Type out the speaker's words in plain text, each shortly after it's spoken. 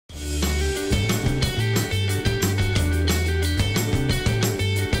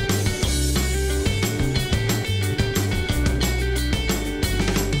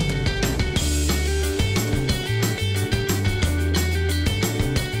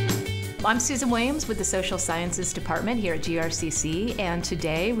I'm Susan Williams with the Social Sciences Department here at GRCC, and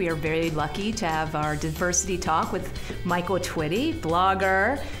today we are very lucky to have our diversity talk with Michael Twitty,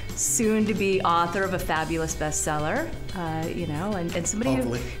 blogger, soon to be author of a fabulous bestseller, and somebody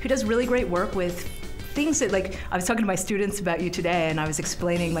who does really great work with things that, like, I was talking to my students about you today, and I was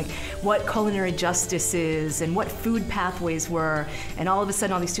explaining like what culinary justice is and what food pathways were, and all of a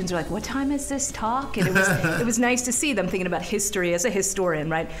sudden all these students are like, what time is this talk? And it was nice to see them thinking about history as a historian,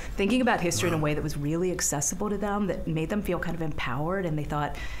 right? Thinking about history in a way that was really accessible to them, that made them feel kind of empowered, and they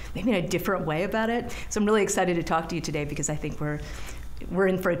thought maybe in a different way about it. So I'm really excited to talk to you today because I think we're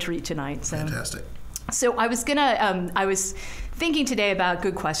in for a treat tonight. So. Fantastic. So I was thinking today about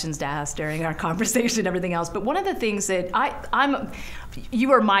good questions to ask during our conversation and everything else, but one of the things that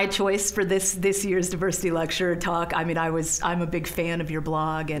you are my choice for this year's diversity lecture talk. I mean, I'm a big fan of your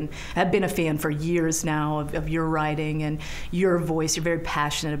blog and have been a fan for years now of your writing and your voice. You're very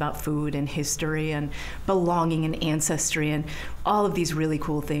passionate about food and history and belonging and ancestry and all of these really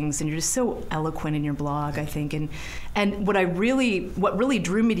cool things, and you're just so eloquent in your blog, I think. And what really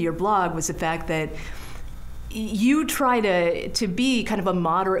drew me to your blog was the fact that you try to be kind of a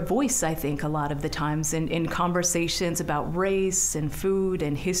moderate voice, I think, a lot of the times in conversations about race and food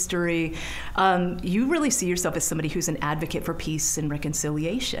and history. You really see yourself as somebody who's an advocate for peace and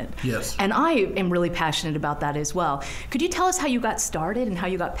reconciliation. Yes. And I am really passionate about that as well. Could you tell us how you got started and how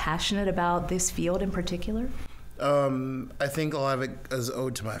you got passionate about this field in particular? I think a lot of it is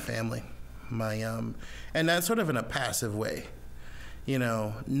owed to my family. And that's sort of in a passive way. You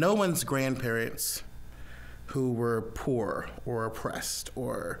know, no one's grandparents who were poor or oppressed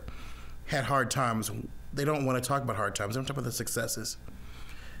or had hard times, they don't want to talk about hard times. They don't talk about the successes.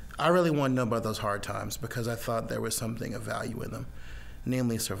 I really want to know about those hard times because I thought there was something of value in them,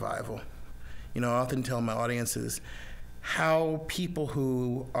 namely survival. You know, I often tell my audiences how people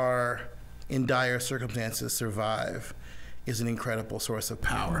who are in dire circumstances survive is an incredible source of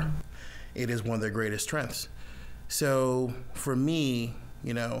power. It is one of their greatest strengths. So for me,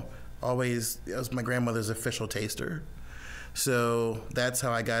 you know, always, I was my grandmother's official taster. So that's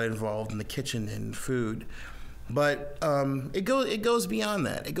how I got involved in the kitchen and food. But it goes beyond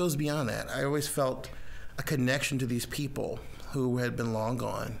that. It goes beyond that. I always felt a connection to these people who had been long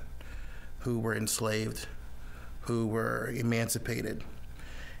gone, who were enslaved, who were emancipated.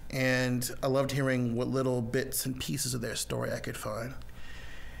 And I loved hearing what little bits and pieces of their story I could find.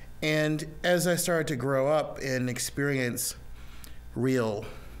 And as I started to grow up and experience real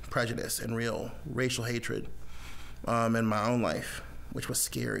prejudice and real racial hatred in my own life, which was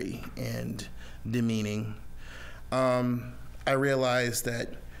scary and demeaning, I realized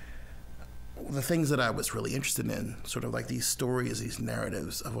that the things that I was really interested in, sort of like these stories, these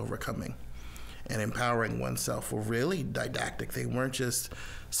narratives of overcoming and empowering oneself, were really didactic. They weren't just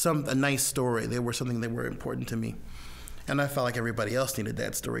a nice story. They were something that were important to me. And I felt like everybody else needed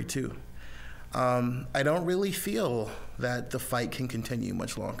that story too. I don't really feel that the fight can continue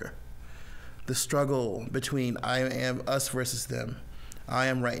much longer. The struggle between I am us versus them, I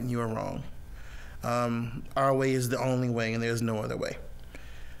am right and you are wrong. Our way is the only way and there's no other way.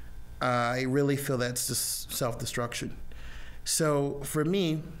 I really feel that's just self-destruction. So for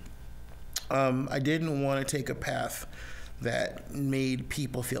me, I didn't want to take a path that made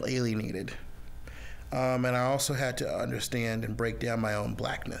people feel alienated. And I also had to understand and break down my own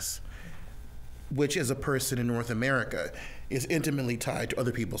blackness, which as a person in North America is intimately tied to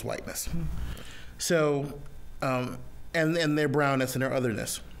other people's whiteness. So, and their brownness and their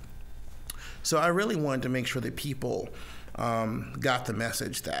otherness. So I really wanted to make sure that people got the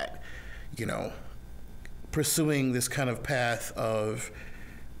message that, you know, pursuing this kind of path of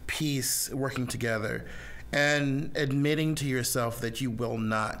peace, working together, and admitting to yourself that you will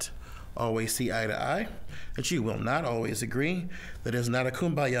not always see eye to eye, that you will not always agree, that it's not a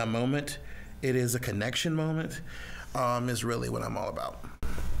kumbaya moment, it is a connection moment, is really what I'm all about.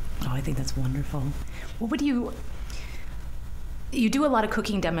 Oh, I think that's wonderful. Well, you do a lot of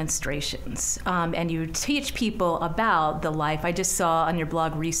cooking demonstrations, and you teach people about the life. I just saw on your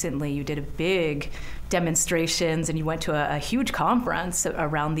blog recently you did a big demonstrations and you went to a huge conference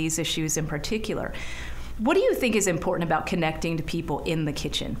around these issues in particular. What do you think is important about connecting to people in the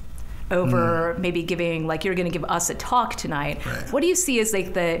kitchen over maybe giving, like you're going to give us a talk tonight? Right. What do you see as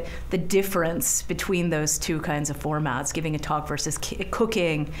like the difference between those two kinds of formats, giving a talk versus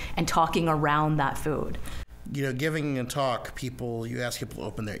cooking and talking around that food? You know, giving a talk, you ask people to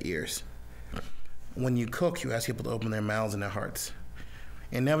open their ears. When you cook, you ask people to open their mouths and their hearts.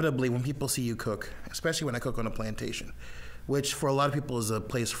 Inevitably, when people see you cook, especially when I cook on a plantation, which for a lot of people is a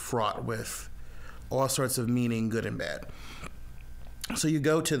place fraught with all sorts of meaning, good and bad. So you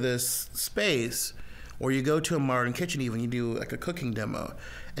go to this space, or you go to a modern kitchen even, you do like a cooking demo,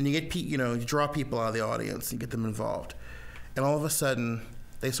 and you get you draw people out of the audience and get them involved. And all of a sudden,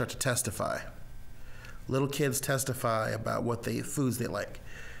 they start to testify. Little kids testify about foods they like.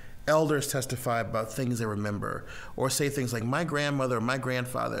 Elders testify about things they remember, or say things like my grandmother, my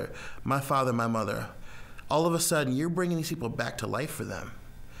grandfather, my father, my mother. All of a sudden, you're bringing these people back to life for them.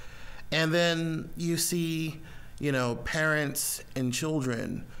 And then you see, parents and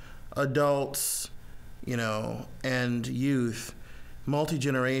children, adults, and youth,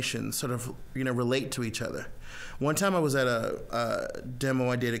 multi-generations sort of, relate to each other. One time I was at a demo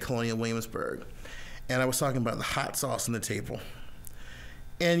I did at Colonial Williamsburg, and I was talking about the hot sauce on the table.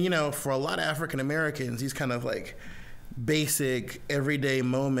 And, for a lot of African Americans, these kind of like basic everyday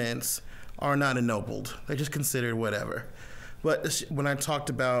moments are not ennobled. They're just considered whatever. But when I talked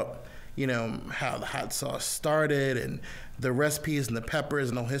about, how the hot sauce started and the recipes and the peppers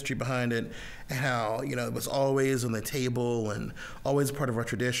and the whole history behind it, and how, it was always on the table and always part of our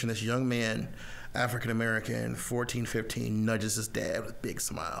tradition, this young man, African American, 14, 15, nudges his dad with a big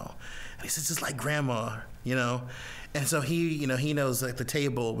smile. And he says, just like grandma, And so he knows like the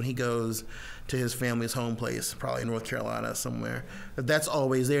table when he goes to his family's home place, probably in North Carolina somewhere, that's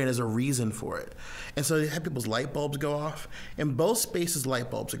always there and there's a reason for it. And so you have people's light bulbs go off. In both spaces,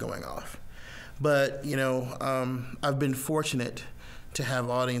 light bulbs are going off. But, I've been fortunate to have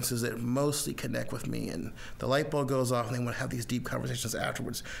audiences that mostly connect with me, and the light bulb goes off and they want to have these deep conversations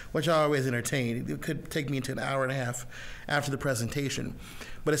afterwards, which I always entertain. It could take me into an hour and a half after the presentation.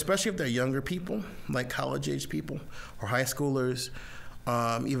 But especially if they're younger people, like college-age people or high schoolers,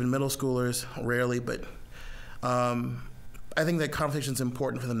 even middle schoolers, rarely, but I think that conversation is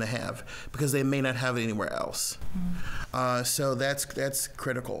important for them to have because they may not have it anywhere else. So that's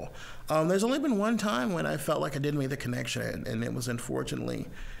critical. There's only been one time when I felt like I didn't make the connection, and it was unfortunately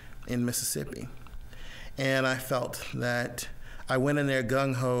in Mississippi. And I felt that I went in there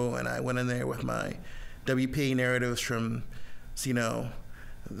gung-ho, and I went in there with my WP narratives from,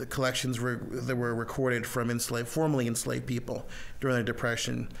 the collections that were recorded from formerly enslaved people during the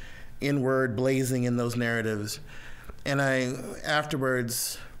Depression, inward blazing in those narratives. And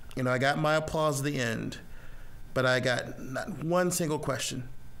afterwards, I got my applause at the end, but I got not one single question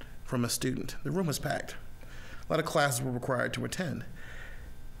from a student. The room was packed. A lot of classes were required to attend.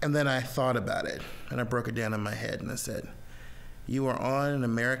 And then I thought about it, and I broke it down in my head, and I said, you are on an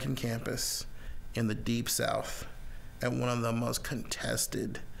American campus in the Deep South at one of the most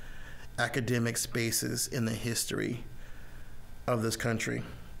contested academic spaces in the history of this country.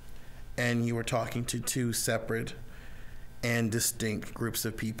 And you were talking to two separate and distinct groups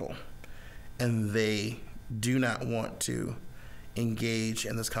of people. And they do not want to engage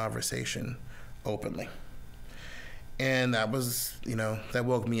in this conversation openly. And that was, that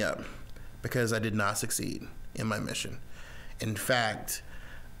woke me up because I did not succeed in my mission. In fact,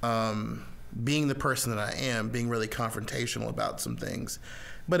 being the person that I am, being really confrontational about some things,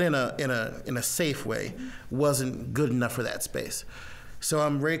 but in a safe way, wasn't good enough for that space. So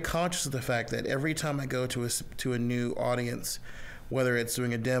I'm very conscious of the fact that every time I go to a new audience, whether it's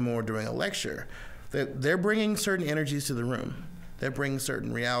doing a demo or doing a lecture, that they're bringing certain energies to the room. They're bringing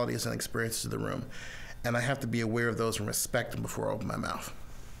certain realities and experiences to the room. And I have to be aware of those and respect them before I open my mouth.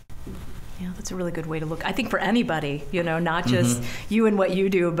 Yeah, that's a really good way to look. I think for anybody, not just you and what you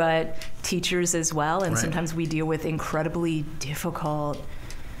do, but teachers as well. And sometimes we deal with incredibly difficult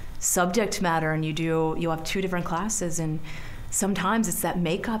subject matter, and you have two different classes, and sometimes it's that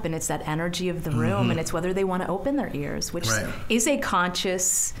makeup and it's that energy of the room, and it's whether they want to open their ears, which is a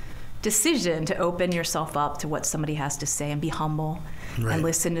conscious decision to open yourself up to what somebody has to say and be humble and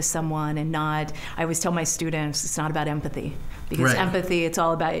listen to someone and not. I always tell my students it's not about empathy, because empathy, it's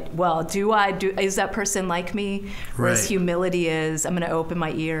all about, well, is that person like me? Whereas humility is, I'm going to open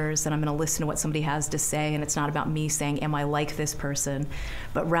my ears and I'm going to listen to what somebody has to say, and it's not about me saying, am I like this person?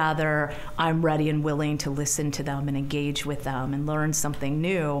 But rather, I'm ready and willing to listen to them and engage with them and learn something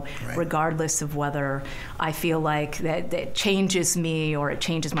new, regardless of whether I feel like that changes me or it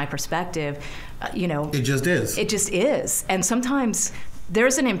changes my perspective. It just is. It just is. And sometimes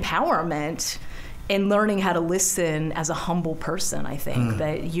there's an empowerment in learning how to listen as a humble person, I think,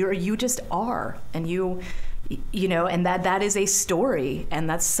 that you just are. And and that is a story, and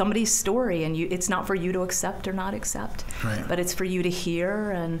that's somebody's story, and it's not for you to accept or not accept, but it's for you to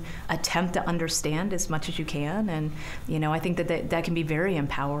hear and attempt to understand as much as you can. And, I think that can be very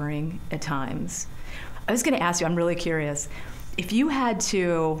empowering at times. I was going to ask you, I'm really curious, if you had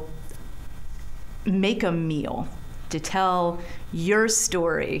to make a meal to tell your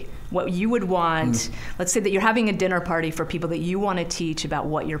story, what you would want, let's say that you're having a dinner party for people that you want to teach about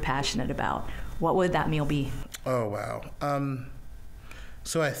what you're passionate about, what would that meal be? Oh, wow.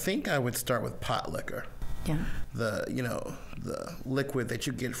 So I think I would start with pot liquor. Yeah. The liquid that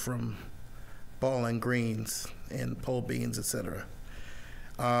you get from boiling greens and pole beans, etc.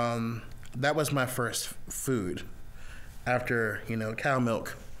 That was my first food after, cow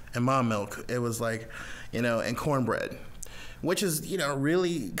milk and mom milk. It was like, and cornbread, which is,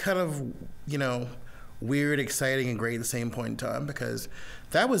 really kind of, weird, exciting, and great at the same point in time, because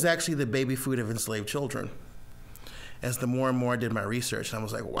that was actually the baby food of enslaved children. As the more and more I did my research, and I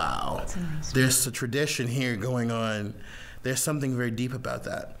was like, wow, there's a tradition here going on. There's something very deep about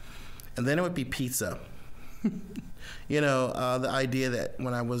that. And then it would be pizza. The idea that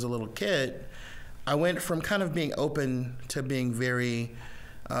when I was a little kid, I went from kind of being open to being very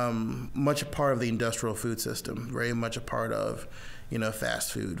much a part of the industrial food system, very much a part of,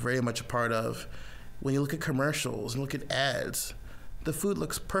 fast food, very much a part of, when you look at commercials and look at ads, the food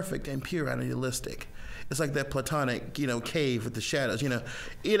looks perfect and pure and idealistic. It's like that platonic, cave with the shadows.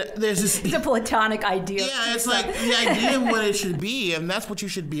 There's this. It's a platonic ideal. Yeah, it's like the idea of what it should be, and that's what you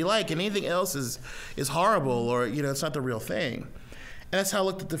should be like. And anything else is horrible, or it's not the real thing. And that's how I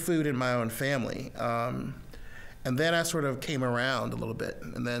looked at the food in my own family. And then I sort of came around a little bit,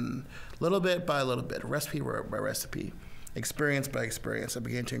 and then little bit by little bit, recipe by recipe, experience by experience, I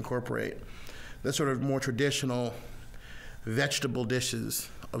began to incorporate the sort of more traditional vegetable dishes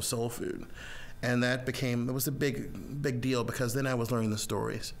of soul food. And it was a big deal, because then I was learning the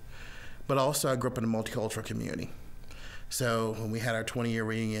stories. But also I grew up in a multicultural community. So when we had our 20-year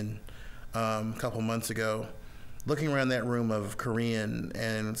reunion a couple months ago, looking around that room of Korean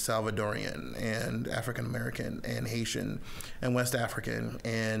and Salvadorian and African American and Haitian and West African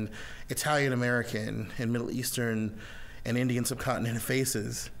and Italian American and Middle Eastern and Indian subcontinent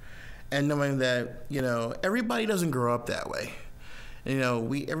faces, and knowing that, everybody doesn't grow up that way.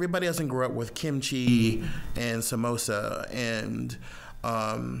 Everybody doesn't grow up with kimchi and samosa and,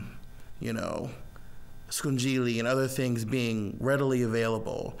 scungili and other things being readily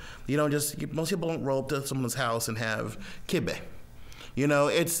available. Most people don't roll up to someone's house and have kibbeh.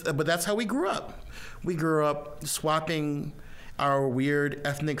 But that's how we grew up. We grew up swapping our weird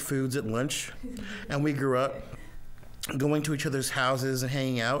ethnic foods at lunch, and we grew up going to each other's houses and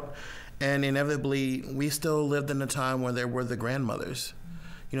hanging out. And inevitably, we still lived in a time where there were the grandmothers,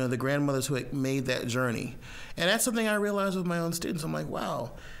 the grandmothers who had made that journey. And that's something I realized with my own students. I'm like,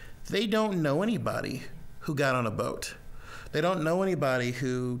 wow, they don't know anybody who got on a boat. They don't know anybody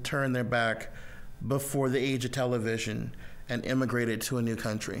who turned their back before the age of television and immigrated to a new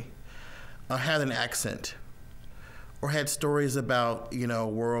country, or had an accent, or had stories about, a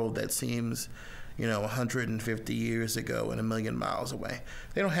world that seems 150 years ago and a million miles away.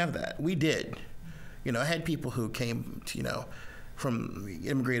 They don't have that. We did. I had people who came,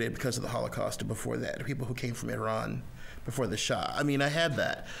 immigrated because of the Holocaust or before that, people who came from Iran before the Shah. I had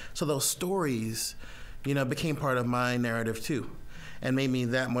that. So those stories, became part of my narrative too, and made me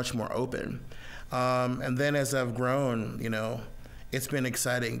that much more open. And then as I've grown, it's been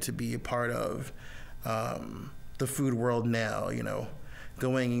exciting to be a part of the food world now,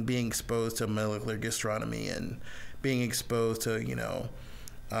 going and being exposed to molecular gastronomy and being exposed to,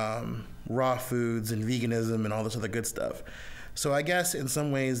 raw foods and veganism and all this other good stuff. So I guess in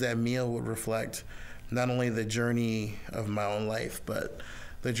some ways that meal would reflect not only the journey of my own life, but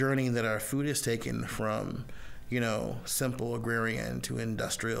the journey that our food has taken from, simple agrarian to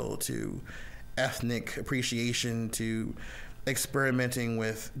industrial to ethnic appreciation to experimenting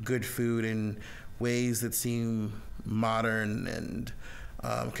with good food in ways that seem modern and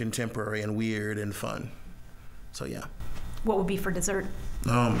contemporary and weird and fun. So yeah. What would be for dessert?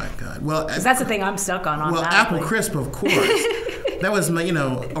 Oh my God! Well, because that's the thing I'm stuck on. Well, apple crisp, of course. That was my,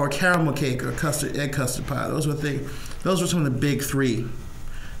 or caramel cake or egg custard pie. Those were some of the big three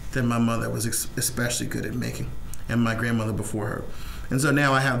that my mother was especially good at making, and my grandmother before her. And so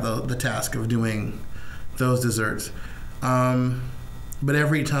now I have the task of doing those desserts. But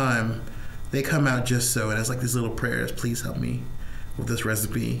every time they come out just so, and it's like these little prayers. Please help me with this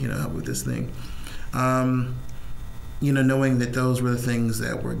recipe, help with this thing. Knowing that those were the things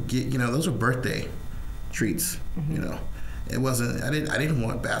that were, those were birthday treats. Mm-hmm. It wasn't. I didn't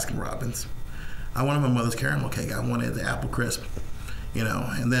want Baskin Robbins. I wanted my mother's caramel cake. I wanted the apple crisp.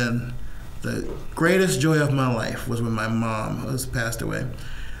 And then the greatest joy of my life was when my mom was passed away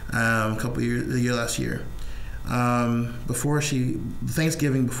the year last year.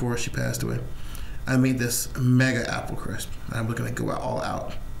 Thanksgiving before she passed away, I made this mega apple crisp. I was going to go all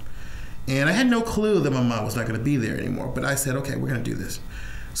out. And I had no clue that my mom was not going to be there anymore. But I said, okay, we're going to do this.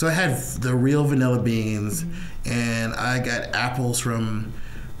 So I had the real vanilla beans, and I got apples from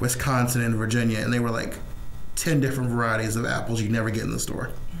Wisconsin and Virginia, and they were like 10 different varieties of apples you never get in the store.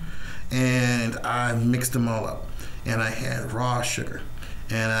 And I mixed them all up. And I had raw sugar,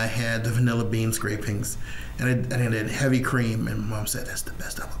 and I had the vanilla bean scrapings, and I did heavy cream. And Mom said, that's the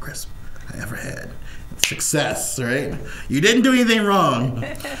best apple crisp I ever had. Success, right? You didn't do anything wrong.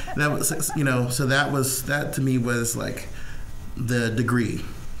 That was, you know, so that to me was like the degree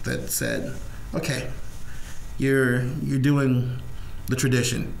that said, okay, you're doing the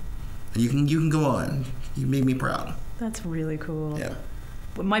tradition. You can go on. You made me proud. That's really cool. Yeah.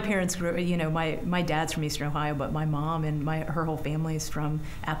 My parents grew, you know, my dad's from Eastern Ohio, but my mom and her whole family is from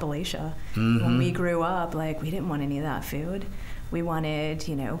Appalachia. When we grew up, like, we didn't want any of that food. We wanted,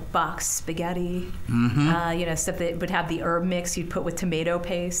 you know, boxed spaghetti, you know, stuff that would have the herb mix you'd put with tomato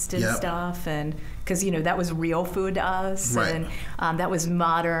paste and stuff, and because, you know, that was real food to us, right. And that was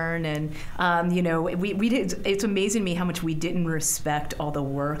modern, and you know, we did. It's amazing to me how much we didn't respect all the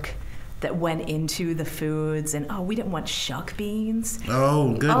work that went into the foods, and we didn't want shuck beans.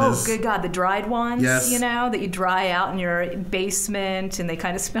 Oh, goodness. Oh, good God, the dried ones, yes. you know, that you dry out in your basement, and they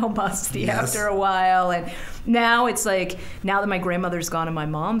kind of smell musty after a while. And now it's like, now that my grandmother's gone and my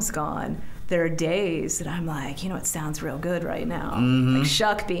mom's gone, there are days that I'm like, you know, it sounds real good right now. Like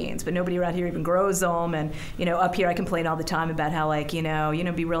shuck beans, but nobody around here even grows them. And, you know, up here I complain all the time about how, like, you know,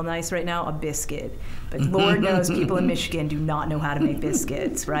 be real nice right now, a biscuit. But Lord knows people in Michigan do not know how to make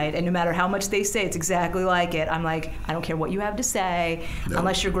biscuits, right? And no matter how much they say it's exactly like it, I'm like, I don't care what you have to say,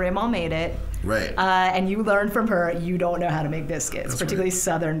 unless your grandma made it. Right. And you learned from her, you don't know how to make biscuits, That's particularly right.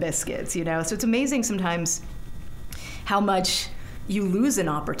 Southern biscuits, you know? So it's amazing sometimes how much you lose an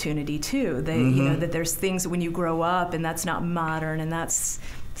opportunity too. That you know, that there's things that when you grow up and that's not modern and that's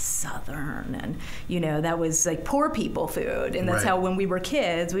Southern, and you know, that was like poor people food, and that's right. how when we were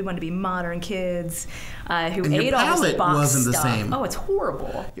kids we wanted to be modern kids who and ate all this boxed wasn't the stuff. same. Oh, it's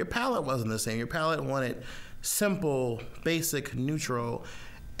horrible. Your palate wasn't the same. Your palate wanted simple, basic, neutral.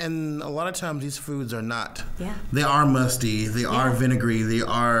 And a lot of times these foods are not. Yeah. They are musty. They are vinegary. They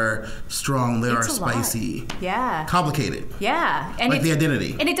are strong. They are spicy. Yeah. Complicated. Yeah. And like the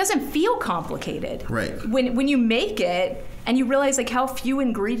identity. And it doesn't feel complicated. Right. When you make it and you realize like how few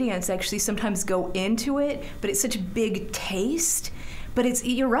ingredients actually sometimes go into it, but it's such a big taste. But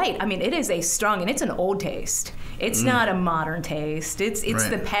you're right. I mean, it is a strong, and it's an old taste. It's not a modern taste. It's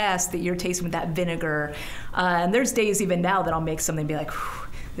right. the past that you're tasting with that vinegar. And there's days even now that I'll make something and be like,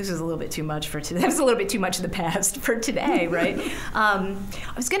 this is a little bit too much for today. That's a little bit too much of the past for today, right? I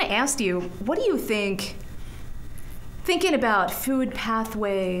was going to ask you, what do you think, thinking about food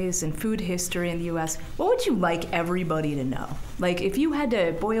pathways and food history in the U.S., what would you like everybody to know? Like, if you had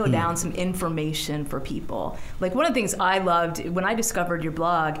to boil down some information for people, like one of the things I loved when I discovered your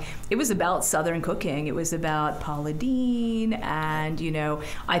blog, it was about Southern cooking. It was about Paula Deen, and, you know,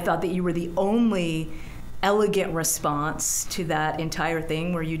 I thought that you were the only elegant response to that entire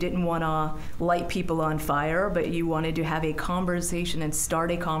thing, where you didn't want to light people on fire, but you wanted to have a conversation and start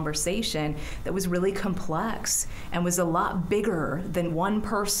a conversation that was really complex and was a lot bigger than one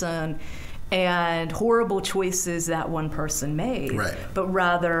person and horrible choices that one person made, right. but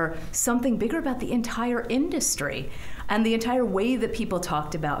rather something bigger about the entire industry and the entire way that people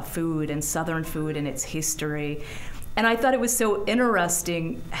talked about food and Southern food and its history. And I thought it was so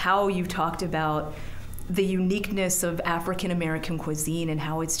interesting how you talked about the uniqueness of African American cuisine and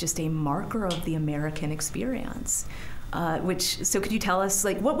how it's just a marker of the American experience. So could you tell us,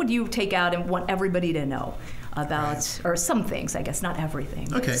 like, what would you take out and want everybody to know about, right. or some things, I guess, not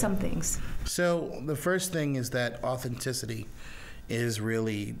everything, okay. but some things? So the first thing is that authenticity is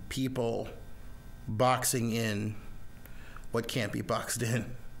really people boxing in what can't be boxed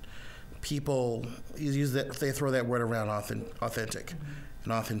in. People use that, they throw that word around, authentic,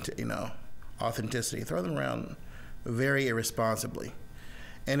 and authenticity, throw them around very irresponsibly.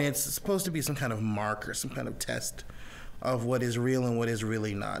 And it's supposed to be some kind of marker, some kind of test of what is real and what is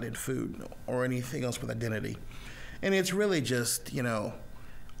really not in food or anything else with identity. And it's really just, you know,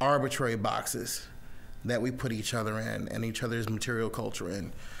 arbitrary boxes that we put each other in and each other's material culture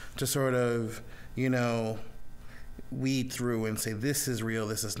in to sort of, you know, weed through and say, this is real,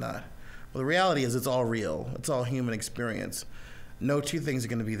 this is not. Well, the reality is it's all real. It's all human experience. No two things are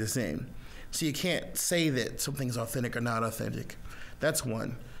going to be the same. So you can't say that something's authentic or not authentic. That's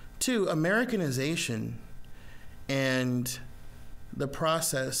one. Two, Americanization and the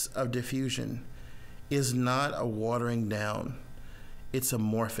process of diffusion is not a watering down. It's a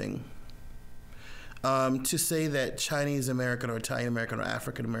morphing. To say that Chinese American or Italian American or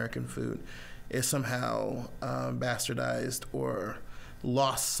African American food is somehow bastardized or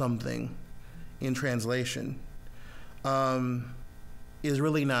lost something in translation is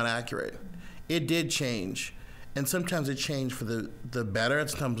really not accurate. It did change, and sometimes it changed for the better, and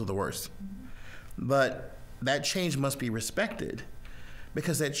sometimes for the worse. But that change must be respected,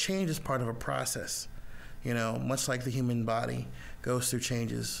 because that change is part of a process. You know, much like the human body goes through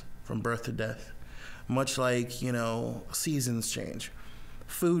changes from birth to death, much like, you know, seasons change.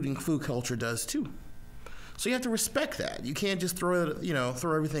 Food and food culture does too. So you have to respect that. You can't just throw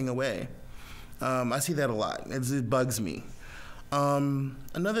everything away. I see that a lot. It bugs me.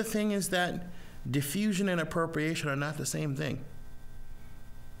 Another thing is that diffusion and appropriation are not the same thing.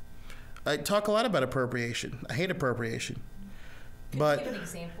 I talk a lot about appropriation. I hate appropriation. But Can you give an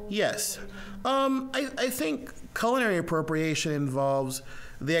example? Yes. I think culinary appropriation involves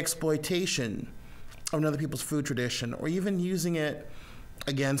the exploitation of other people's food tradition, or even using it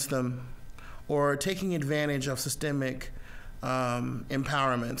against them, or taking advantage of systemic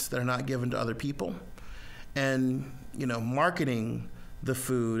empowerments that are not given to other people, and, you know, marketing the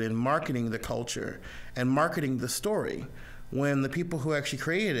food and marketing the culture and marketing the story when the people who actually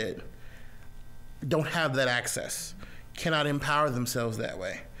created it don't have that access, cannot empower themselves that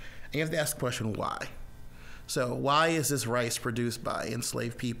way. And you have to ask the question, why? So why is this rice produced by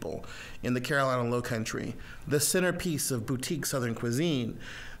enslaved people in the Carolina Lowcountry, the centerpiece of boutique Southern cuisine,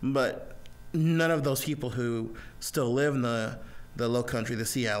 but none of those people who still live in the Lowcountry, the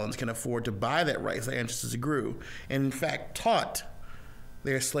Sea Islands, can afford to buy that rice their ancestors grew, and in fact taught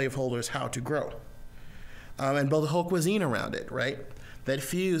their slaveholders how to grow, and built a whole cuisine around it, right? That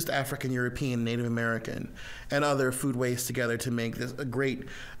fused African, European, Native American, and other food ways together to make this a great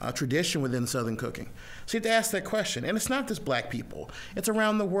tradition within Southern cooking. So you have to ask that question. And it's not just black people. It's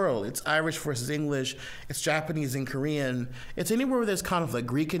around the world. It's Irish versus English. It's Japanese and Korean. It's anywhere where there's conflict,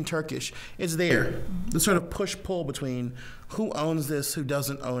 Greek and Turkish. It's there. The sort of push-pull between who owns this, who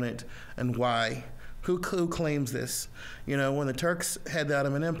doesn't own it, and why. Who claims this? You know, when the Turks had the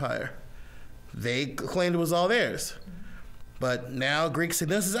Ottoman Empire, they claimed it was all theirs. But now Greeks say,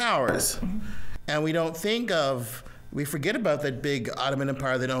 this is ours. And we forget about that big Ottoman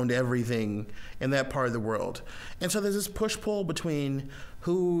Empire that owned everything in that part of the world. And so there's this push-pull between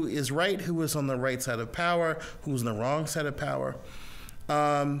who is right, who is on the right side of power, who's on the wrong side of power.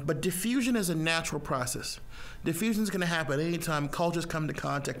 But diffusion is a natural process. Diffusion is going to happen anytime cultures come into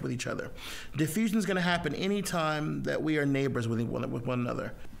contact with each other. Diffusion is going to happen anytime that we are neighbors with one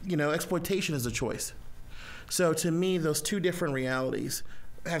another. You know, exploitation is a choice. So to me, those two different realities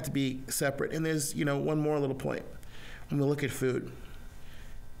have to be separate. And there's, you know, one more little point. When we look at food,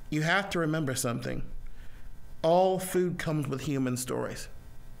 you have to remember something. All food comes with human stories.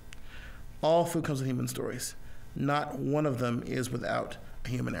 All food comes with human stories. Not one of them is without a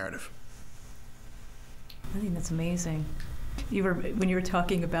human narrative. I think that's amazing. When you were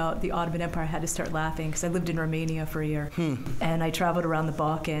talking about the Ottoman Empire, I had to start laughing because I lived in Romania for a year, and I traveled around the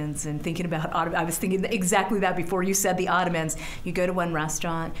Balkans and thinking about I was thinking exactly that before you said the Ottomans. You go to one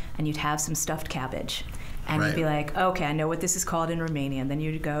restaurant and you'd have some stuffed cabbage. And you'd be like, okay, I know what this is called in Romania. And then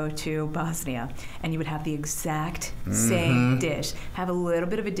you'd go to Bosnia, and you would have the exact same dish, have a little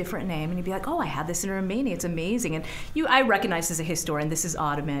bit of a different name, and you'd be like, oh, I had this in Romania. It's amazing. And I recognize as a historian, this is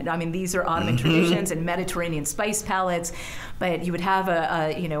Ottoman. I mean, these are Ottoman traditions and Mediterranean spice palettes. But you would have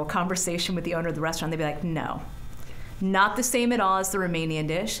a conversation with the owner of the restaurant. They'd be like, no. Not the same at all as the Romanian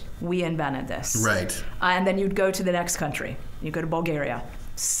dish. We invented this. Right. And then you'd go to the next country. You go to Bulgaria.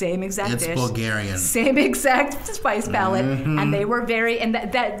 Same exact dish. It's Bulgarian. Same exact spice palette. And they were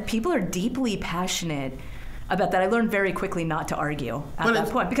that people are deeply passionate about that. I learned very quickly not to argue at that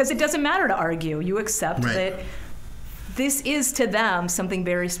point, because it doesn't matter to argue. You accept that this is to them something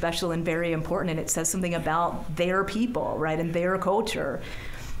very special and very important, and it says something about their people, right, and their culture.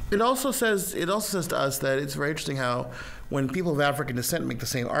 It also says to us that it's very interesting how when people of African descent make the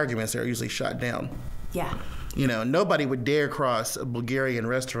same arguments, they're usually shot down. Yeah. You know, nobody would dare cross a Bulgarian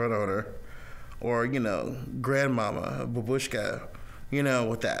restaurant owner or, you know, grandmama, babushka, you know,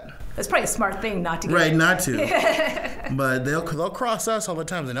 with that. That's probably a smart thing not to get. Right, not to. But they'll cross us all the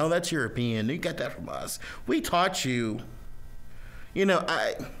time. They know that's European. You got that from us. We taught you. You know,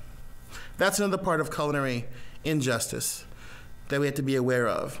 that's another part of culinary injustice that we have to be aware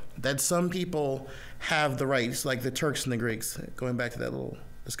of. That some people have the rights, like the Turks and the Greeks, going back to that little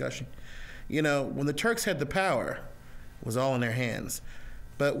discussion. You know, when the Turks had the power, it was all in their hands.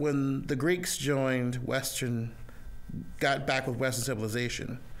 But when the Greeks got back with Western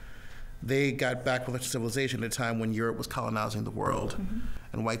civilization, they got back with Western civilization at a time when Europe was colonizing the world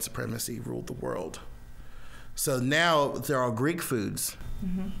and white supremacy ruled the world. So now there are Greek foods.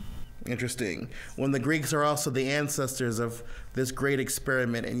 Mm-hmm. Interesting. When the Greeks are also the ancestors of this great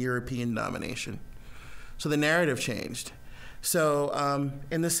experiment in European domination. So the narrative changed. So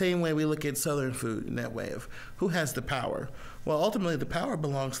in the same way we look at Southern food in that way of who has the power. Well, ultimately the power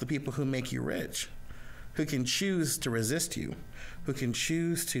belongs to the people who make you rich, who can choose to resist you, who can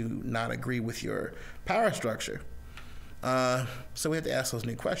choose to not agree with your power structure. So we have to ask those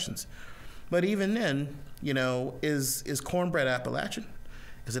new questions. But even then, you know, is cornbread Appalachian?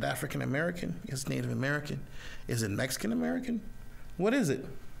 Is it African American? Is it Native American? Is it Mexican American? What is it?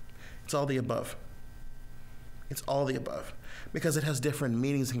 It's all the above. It's all the above. Because it has different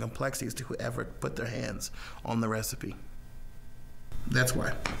meanings and complexities to whoever put their hands on the recipe. That's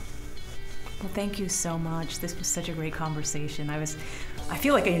why. Well, thank you so much. This was such a great conversation. I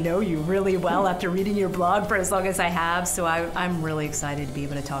feel like I know you really well after reading your blog for as long as I have, so I'm really excited to be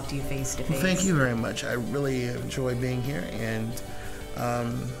able to talk to you face to face. Well, thank you very much. I really enjoy being here, and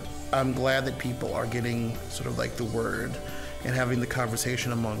I'm glad that people are getting sort of like the word and having the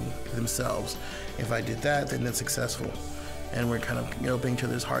conversation among themselves. If I did that, then it's successful. And we're kind of opening each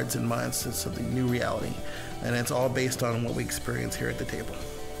other's hearts and minds to something new reality. And it's all based on what we experience here at the table.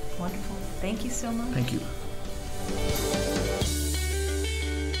 Wonderful. Thank you so much. Thank you.